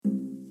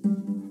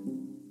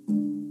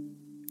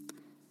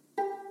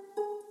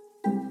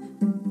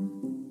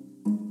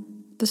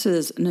This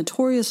is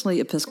Notoriously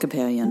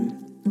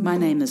Episcopalian. My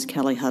name is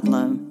Kelly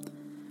Hudlow.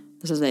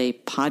 This is a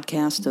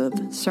podcast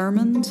of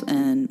sermons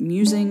and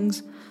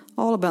musings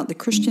all about the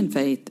Christian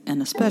faith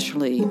and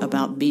especially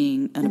about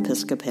being an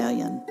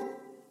Episcopalian.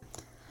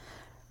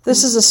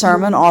 This is a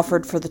sermon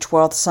offered for the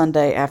 12th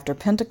Sunday after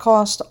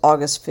Pentecost,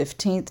 August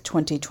 15th,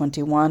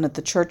 2021 at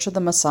the Church of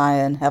the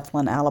Messiah in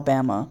Heflin,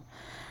 Alabama.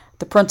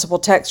 The principal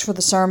text for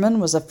the sermon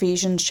was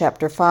Ephesians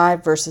chapter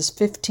 5, verses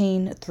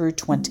 15 through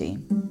 20.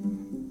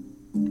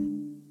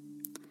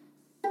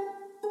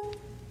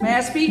 May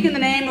I speak in the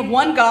name of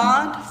one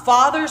God,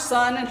 Father,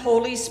 Son, and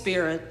Holy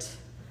Spirit.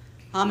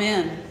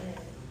 Amen.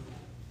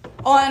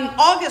 On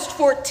August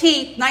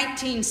 14th,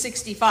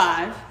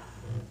 1965,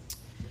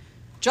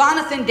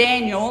 Jonathan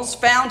Daniels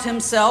found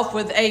himself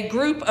with a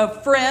group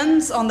of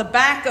friends on the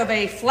back of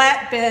a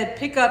flatbed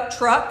pickup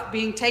truck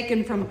being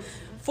taken from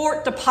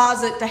Fort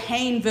Deposit to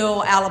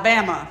Hayneville,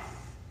 Alabama.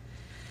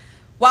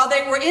 While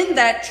they were in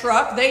that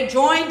truck, they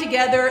joined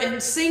together in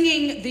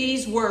singing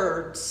these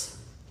words: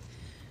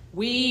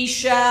 "We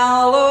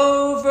shall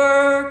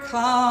overcome,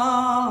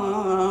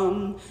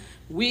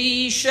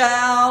 we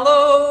shall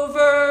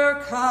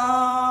overcome,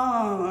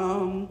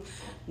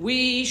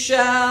 we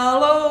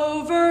shall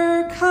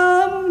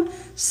overcome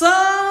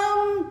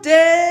someday."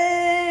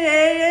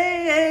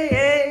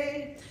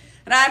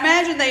 And I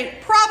imagine they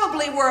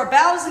probably were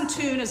about as in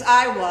tune as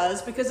I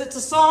was, because it's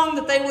a song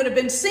that they would have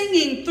been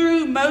singing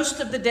through most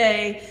of the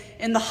day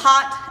in the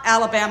hot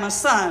Alabama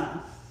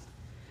sun.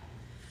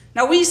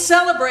 Now, we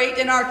celebrate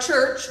in our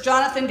church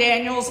Jonathan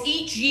Daniels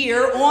each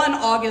year on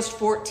August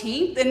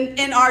 14th. And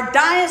in our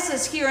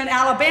diocese here in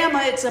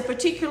Alabama, it's a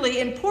particularly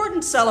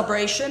important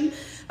celebration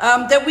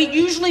that we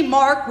usually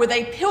mark with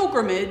a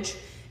pilgrimage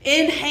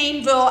in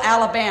Hayneville,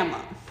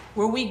 Alabama,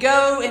 where we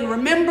go and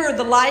remember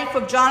the life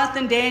of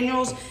Jonathan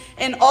Daniels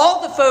and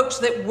all the folks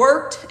that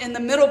worked in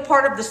the middle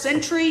part of the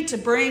century to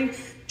bring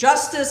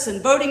justice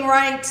and voting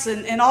rights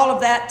and all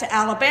of that to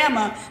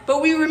Alabama.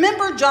 But we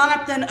remember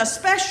Jonathan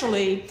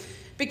especially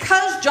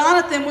because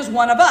Jonathan was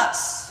one of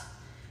us.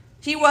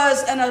 He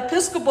was an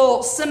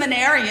Episcopal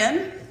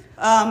seminarian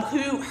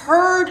who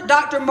heard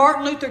Dr.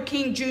 Martin Luther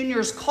King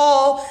Jr.'s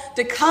call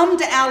to come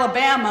to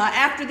Alabama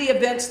after the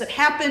events that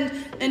happened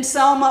in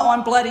Selma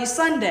on Bloody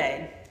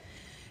Sunday.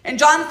 And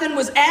Jonathan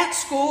was at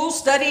school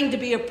studying to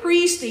be a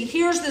priest. He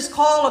hears this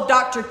call of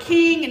Dr.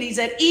 King, and he's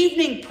at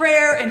evening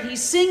prayer, and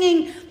he's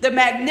singing the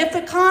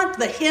Magnificat,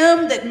 the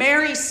hymn that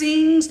Mary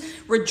sings,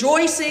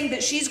 rejoicing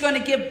that she's going to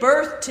give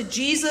birth to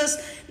Jesus.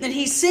 And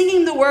he's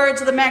singing the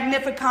words of the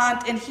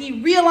Magnificat, and he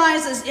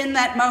realizes in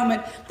that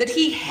moment that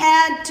he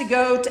had to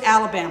go to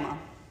Alabama.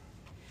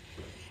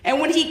 And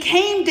when he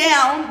came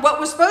down, what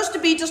was supposed to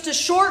be just a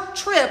short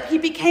trip, he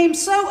became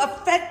so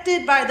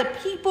affected by the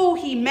people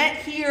he met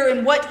here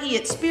and what he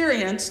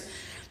experienced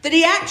that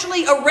he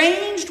actually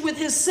arranged with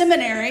his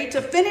seminary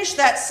to finish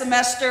that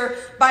semester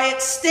by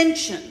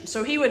extension.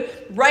 So he would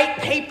write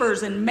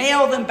papers and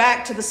mail them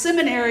back to the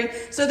seminary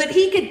so that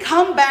he could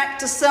come back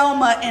to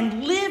Selma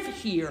and live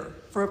here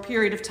for a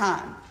period of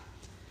time.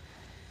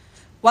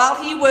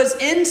 While he was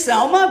in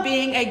Selma,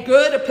 being a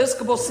good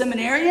Episcopal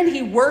seminarian,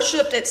 he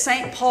worshiped at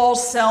St.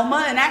 Paul's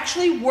Selma and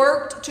actually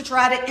worked to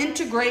try to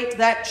integrate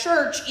that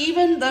church,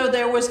 even though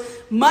there was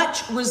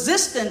much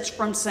resistance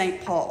from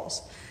St.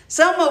 Paul's.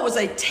 Selma was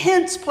a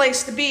tense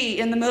place to be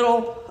in the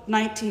middle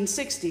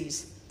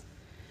 1960s.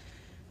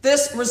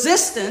 This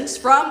resistance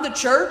from the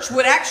church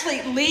would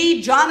actually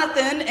lead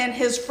Jonathan and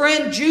his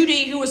friend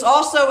Judy, who was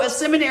also a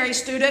seminary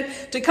student,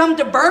 to come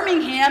to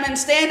Birmingham and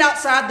stand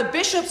outside the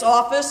bishop's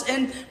office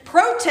and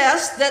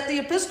protest that the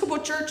Episcopal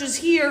churches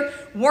here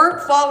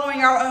weren't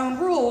following our own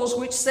rules,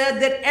 which said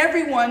that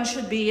everyone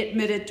should be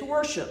admitted to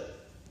worship.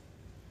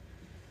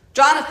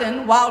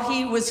 Jonathan, while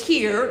he was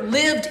here,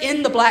 lived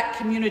in the black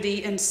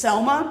community in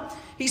Selma.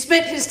 He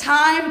spent his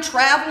time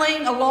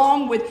traveling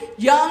along with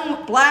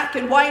young black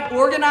and white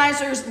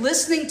organizers,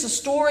 listening to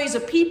stories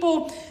of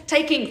people,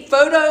 taking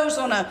photos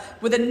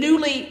with a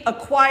newly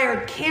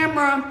acquired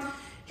camera.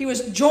 He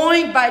was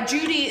joined by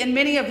Judy in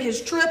many of his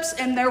trips,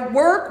 and their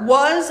work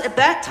was, at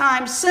that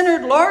time,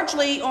 centered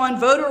largely on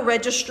voter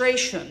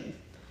registration.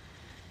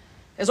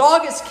 As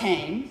August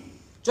came,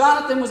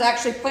 Jonathan was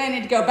actually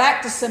planning to go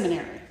back to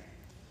seminary.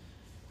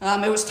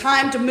 It was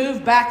time to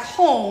move back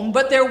home,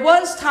 but there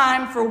was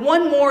time for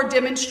one more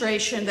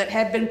demonstration that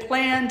had been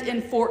planned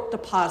in Fort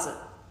Deposit.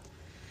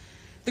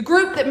 The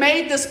group that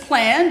made this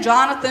plan,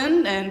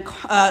 Jonathan and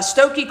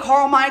Stokey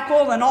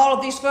Carmichael and all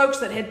of these folks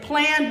that had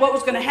planned what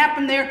was going to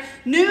happen there,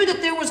 knew that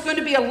there was going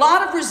to be a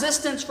lot of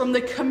resistance from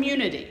the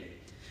community.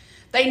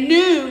 They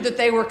knew that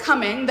they were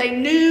coming. They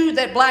knew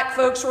that black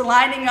folks were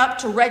lining up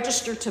to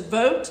register to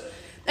vote.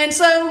 And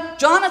so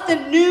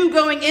Jonathan knew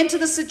going into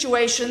the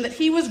situation that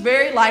he was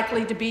very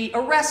likely to be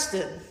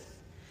arrested.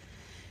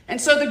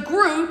 And so the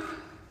group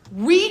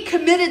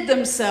recommitted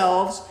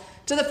themselves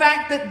to the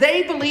fact that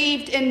they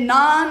believed in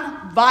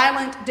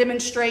non-violent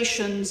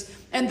demonstrations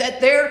and that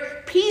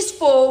their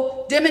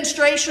peaceful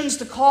demonstrations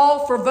to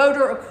call for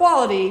voter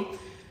equality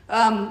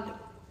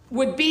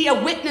would be a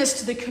witness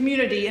to the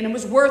community, and it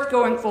was worth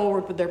going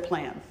forward with their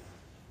plan.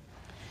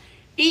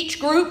 Each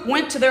group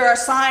went to their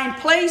assigned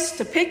place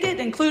to picket,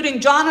 including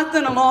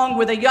Jonathan, along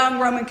with a young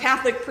Roman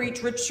Catholic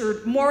priest,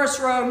 Richard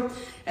Morrisroe,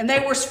 and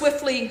they were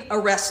swiftly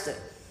arrested.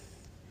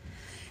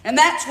 And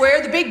that's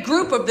where the big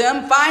group of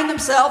them find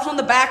themselves on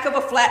the back of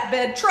a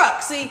flatbed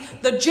truck. See,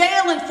 the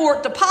jail in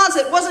Fort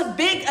Deposit wasn't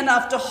big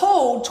enough to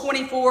hold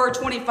 24 or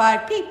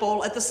 25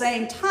 people at the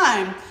same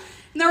time.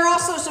 And there were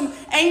also some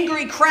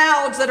angry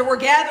crowds that were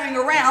gathering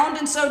around,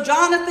 and so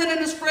Jonathan and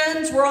his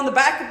friends were on the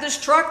back of this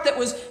truck that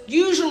was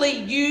usually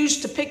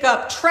used to pick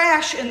up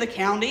trash in the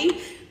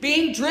county,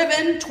 being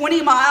driven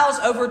 20 miles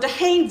over to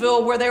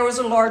Hayneville, where there was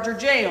a larger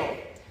jail.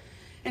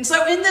 And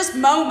so in this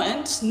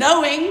moment,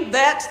 knowing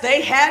that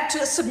they had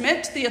to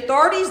submit to the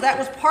authorities, that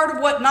was part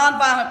of what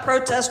nonviolent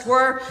protests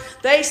were,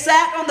 they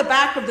sat on the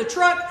back of the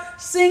truck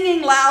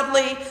singing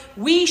loudly,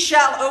 "We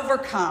shall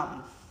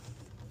overcome."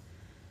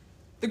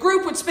 The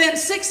group would spend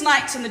 6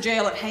 nights in the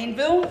jail at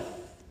Hayneville.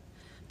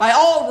 By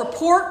all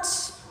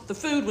reports, the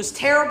food was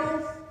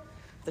terrible,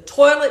 the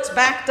toilets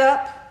backed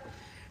up,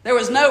 there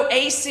was no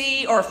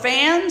AC or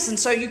fans, and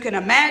so you can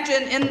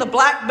imagine in the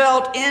Black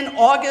Belt in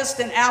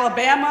August in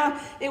Alabama,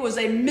 it was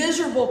a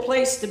miserable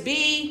place to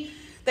be.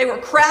 They were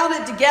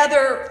crowded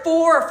together,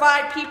 4 or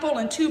 5 people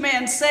in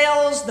 2-man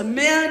cells. The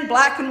men,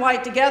 black and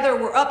white together,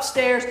 were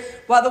upstairs,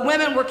 while the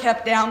women were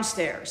kept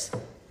downstairs. It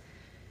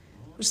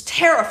was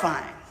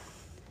terrifying.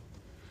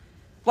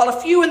 While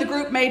a few in the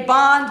group made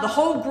bond, the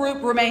whole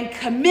group remained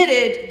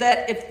committed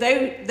that if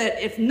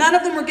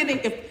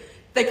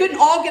they couldn't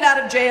all get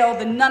out of jail,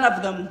 then none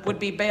of them would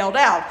be bailed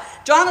out.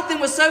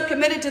 Jonathan was so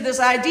committed to this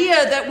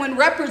idea that when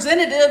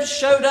representatives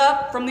showed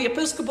up from the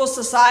Episcopal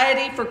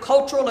Society for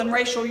Cultural and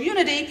Racial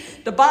Unity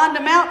to bond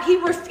him out, he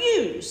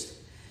refused.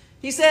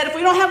 He said, "If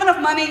we don't have enough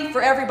money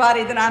for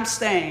everybody, then I'm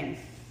staying."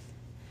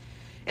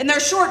 In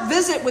their short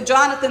visit with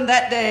Jonathan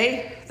that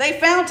day, they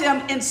found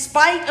him, in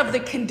spite of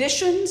the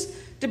conditions,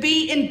 to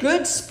be in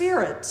good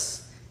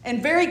spirits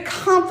and very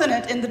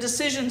confident in the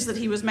decisions that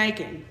he was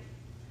making.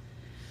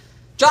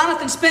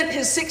 Jonathan spent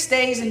his 6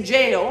 days in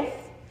jail,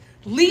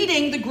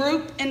 leading the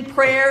group in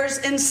prayers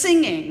and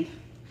singing.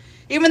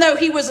 Even though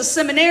he was a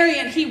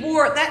seminarian, he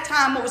wore at that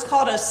time what was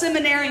called a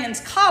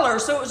seminarian's collar.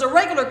 So it was a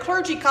regular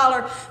clergy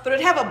collar, but it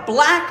would have a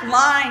black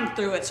line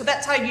through it. So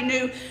that's how you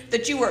knew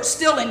that you were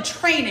still in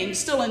training,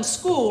 still in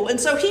school. And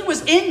so he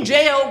was in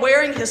jail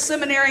wearing his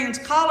seminarian's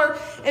collar.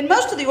 And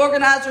most of the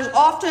organizers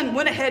often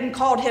went ahead and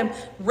called him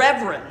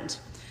Reverend.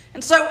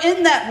 And so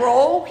in that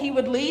role, he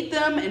would lead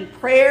them in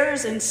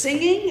prayers and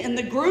singing, and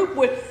the group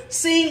would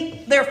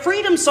sing their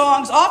freedom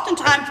songs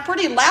oftentimes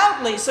pretty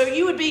loudly. So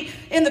you would be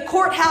in the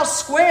courthouse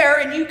square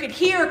and you could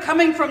hear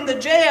coming from the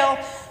jail,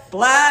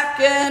 "Black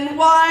and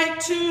white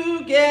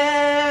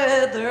together,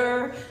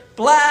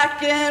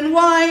 black and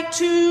white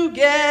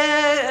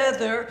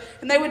together."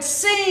 And they would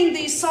sing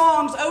these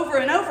songs over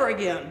and over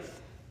again.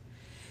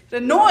 It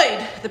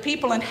annoyed the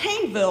people in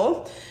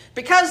Hayneville,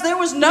 because there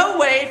was no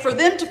way for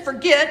them to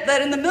forget that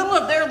in the middle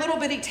of their little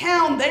bitty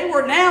town, they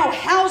were now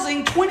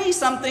housing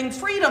 20-something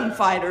freedom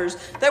fighters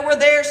that were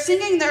there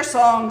singing their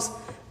songs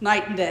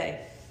night and day.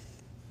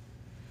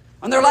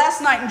 On their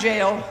last night in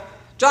jail,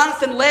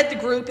 Jonathan led the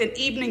group in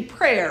evening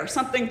prayer,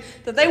 something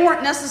that they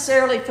weren't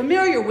necessarily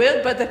familiar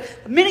with, but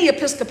that many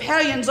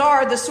Episcopalians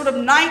are, this sort of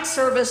night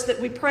service that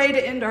we pray to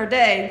end our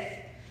day.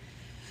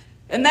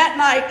 And that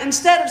night,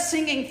 instead of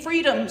singing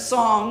freedom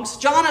songs,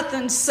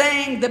 Jonathan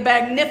sang the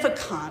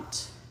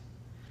Magnificat.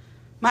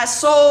 "My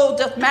soul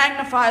doth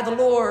magnify the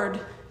Lord,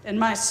 and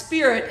my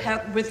spirit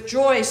hath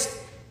rejoiced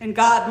in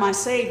God my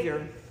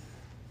Savior."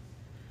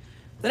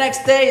 The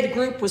next day, the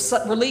group was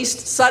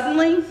released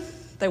suddenly.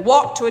 They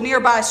walked to a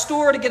nearby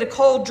store to get a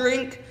cold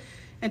drink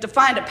and to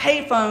find a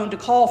payphone to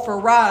call for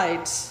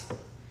rides.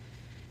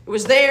 It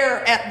was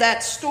there at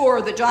that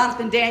store that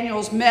Jonathan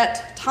Daniels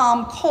met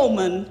Tom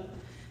Coleman.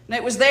 And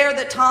it was there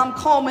that Tom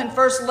Coleman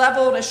first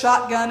leveled a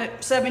shotgun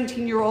at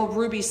 17-year-old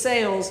Ruby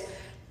Sales,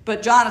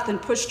 but Jonathan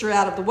pushed her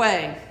out of the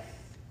way.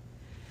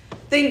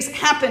 Things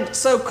happened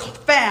so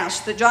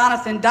fast that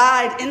Jonathan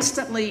died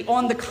instantly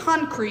on the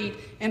concrete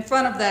in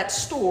front of that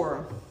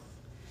store.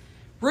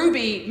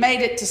 Ruby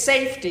made it to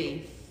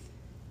safety.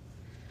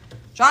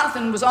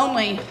 Jonathan was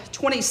only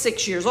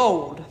 26 years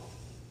old.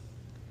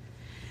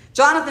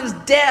 Jonathan's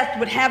death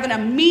would have an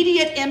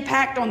immediate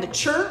impact on the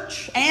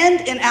church, and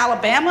in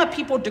Alabama,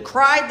 people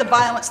decried the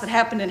violence that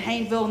happened in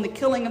Hayneville and the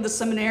killing of the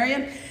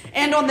seminarian,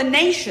 and on the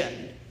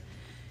nation.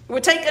 It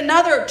would take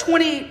another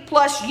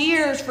 20-plus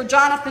years for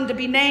Jonathan to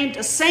be named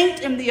a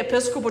saint in the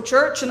Episcopal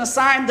Church and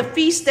assigned the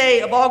feast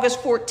day of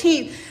August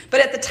 14th.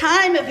 But at the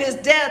time of his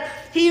death,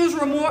 he was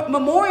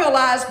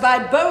memorialized by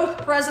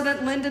both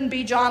President Lyndon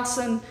B.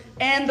 Johnson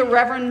and the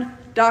Reverend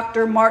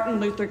Dr.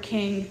 Martin Luther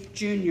King,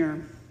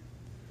 Jr.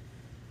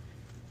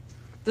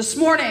 This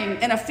morning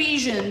in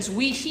Ephesians,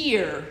 we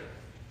hear,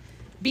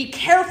 "Be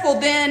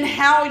careful then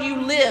how you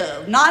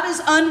live, not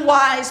as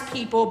unwise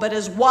people, but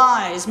as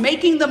wise,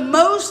 making the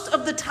most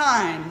of the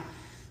time,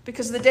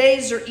 because the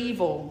days are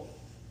evil."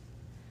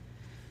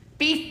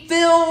 Be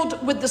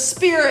filled with the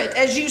Spirit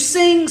as you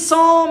sing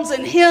psalms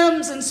and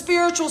hymns and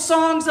spiritual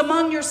songs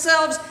among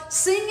yourselves,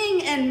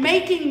 singing and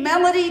making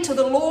melody to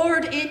the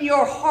Lord in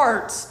your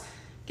hearts,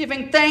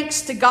 giving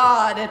thanks to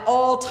God at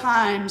all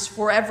times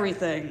for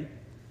everything.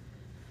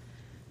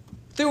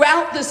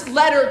 Throughout this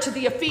letter to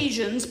the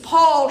Ephesians,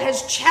 Paul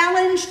has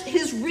challenged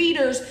his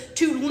readers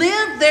to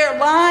live their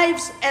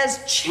lives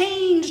as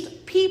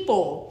changed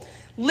people,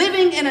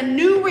 living in a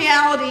new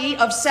reality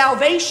of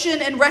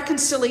salvation and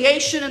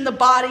reconciliation in the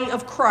body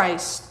of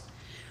Christ.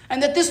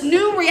 And that this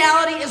new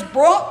reality is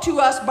brought to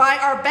us by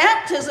our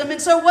baptism.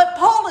 And so what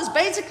Paul is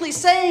basically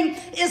saying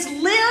is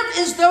live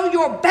as though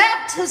your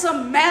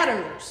baptism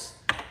matters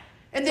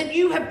and that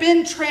you have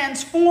been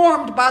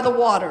transformed by the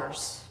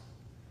waters.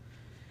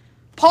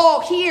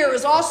 Paul here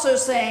is also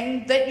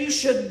saying that you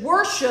should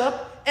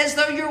worship as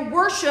though your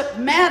worship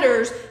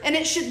matters, and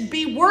it should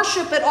be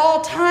worship at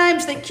all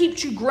times that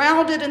keeps you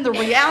grounded in the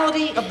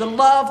reality of the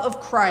love of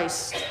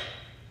Christ.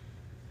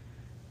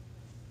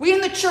 We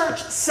in the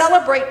church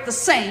celebrate the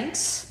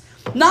saints,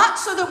 not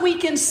so that we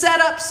can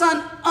set up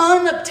some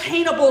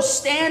unobtainable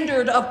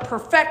standard of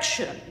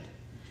perfection.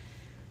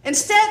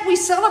 Instead, we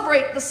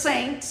celebrate the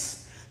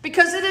saints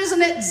because it is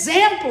an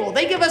example.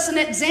 They give us an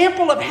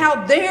example of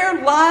how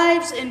their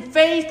lives in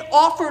faith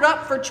offered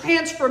up for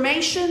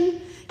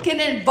transformation can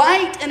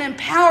invite and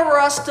empower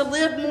us to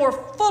live more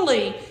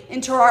fully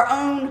into our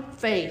own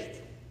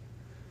faith.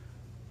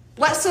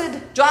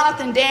 Blessed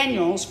Jonathan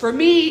Daniels, for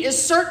me, is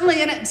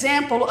certainly an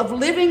example of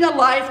living a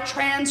life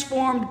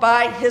transformed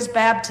by his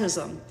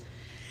baptism.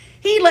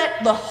 He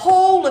let the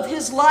whole of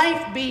his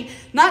life be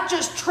not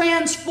just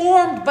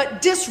transformed,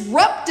 but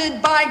disrupted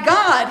by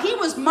God. He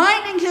was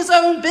minding his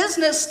own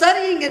business,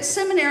 studying at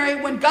seminary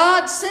when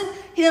God sent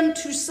him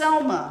to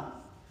Selma.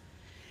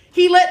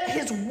 He let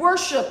his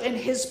worship and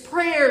his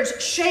prayers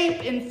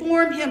shape and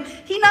form him.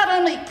 He not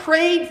only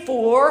prayed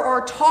for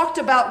or talked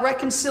about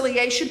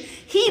reconciliation,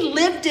 he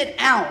lived it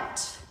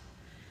out.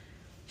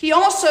 He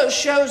also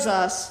shows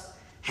us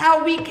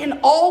how we can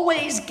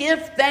always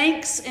give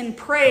thanks and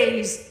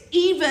praise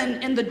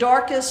even in the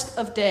darkest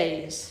of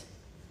days.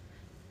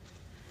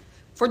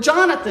 For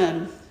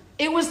Jonathan,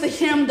 it was the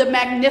hymn, the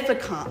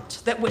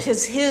Magnificat, that was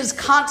his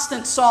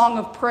constant song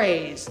of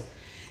praise.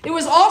 It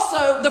was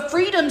also the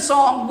freedom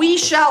song, We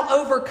Shall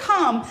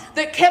Overcome,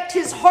 that kept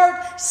his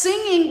heart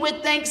singing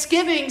with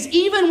thanksgivings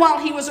even while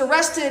he was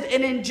arrested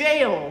and in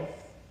jail.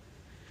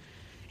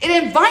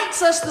 It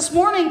invites us this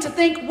morning to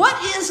think, what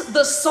is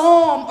the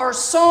psalm or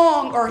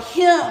song or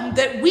hymn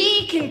that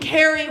we can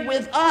carry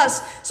with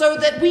us so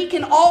that we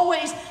can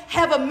always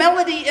have a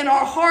melody in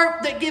our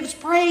heart that gives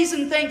praise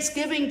and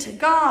thanksgiving to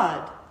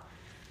God?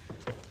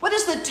 What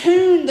is the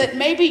tune that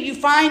maybe you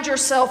find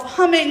yourself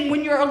humming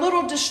when you're a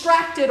little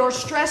distracted or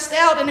stressed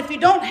out? And if you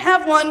don't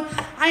have one,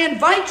 I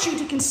invite you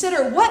to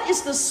consider, what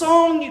is the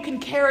song you can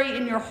carry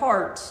in your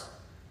heart?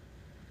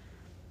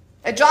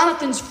 At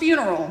Jonathan's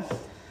funeral,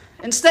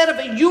 instead of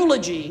a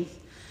eulogy,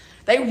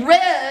 they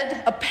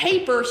read a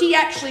paper he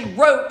actually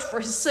wrote for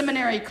his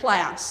seminary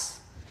class,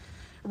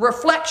 a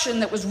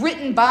reflection that was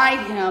written by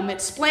him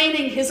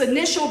explaining his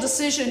initial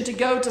decision to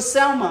go to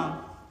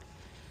Selma.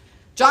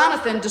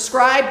 Jonathan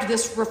described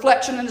this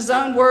reflection in his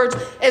own words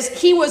as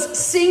he was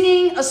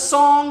singing a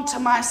song to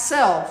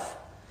myself,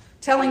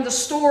 telling the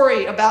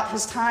story about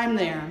his time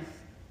there.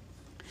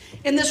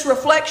 In this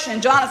reflection,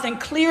 Jonathan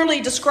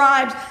clearly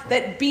describes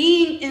that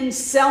being in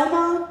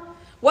Selma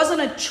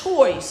wasn't a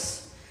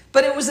choice,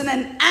 but it was an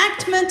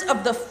enactment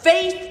of the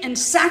faith and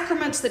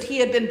sacraments that he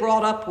had been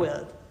brought up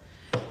with.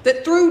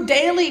 That through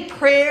daily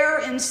prayer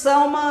in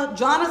Selma,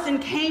 Jonathan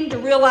came to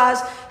realize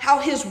how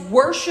his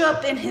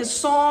worship and his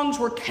songs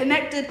were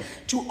connected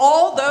to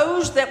all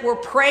those that were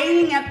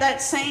praying at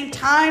that same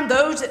time,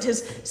 those at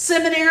his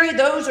seminary,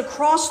 those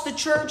across the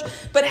church,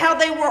 but how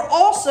they were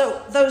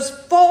also, those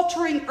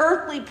faltering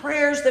earthly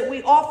prayers that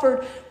we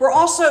offered, were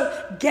also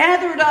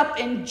gathered up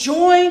and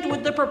joined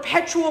with the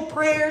perpetual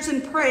prayers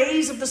and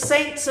praise of the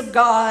saints of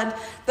God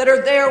that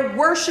are there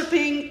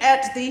worshiping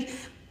at the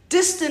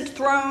distant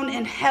throne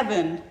in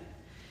heaven.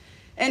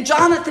 And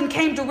Jonathan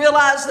came to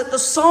realize that the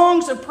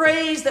songs of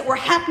praise that were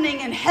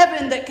happening in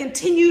heaven that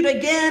continued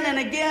again and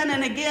again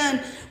and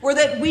again were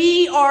that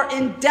we are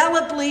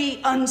indelibly,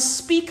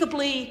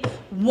 unspeakably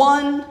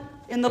one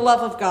in the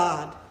love of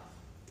God.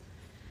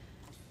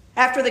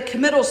 After the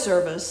committal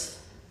service,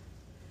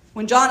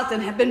 when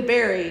Jonathan had been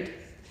buried,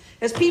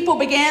 as people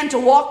began to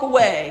walk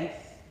away,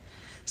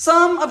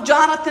 some of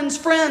Jonathan's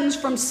friends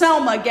from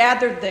Selma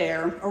gathered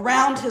there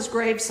around his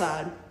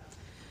graveside.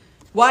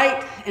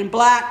 White and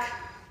black,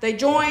 they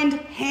joined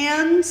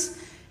hands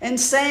and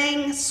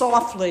sang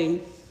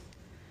softly,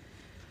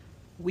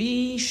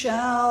 "We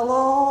shall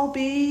all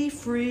be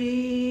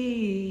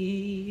free.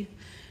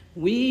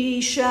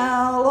 We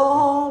shall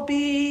all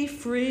be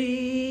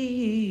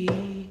free.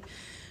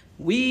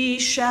 We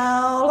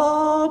shall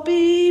all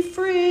be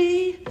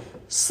free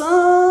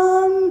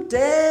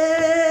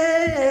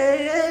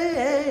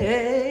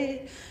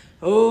someday.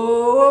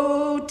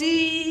 Oh,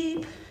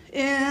 deep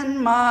in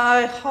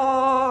my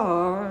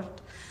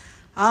heart,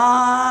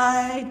 I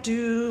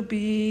do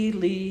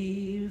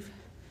believe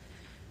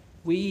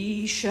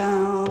we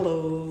shall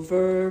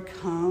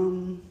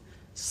overcome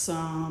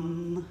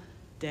someday.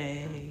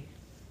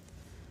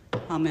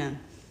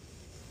 Amen.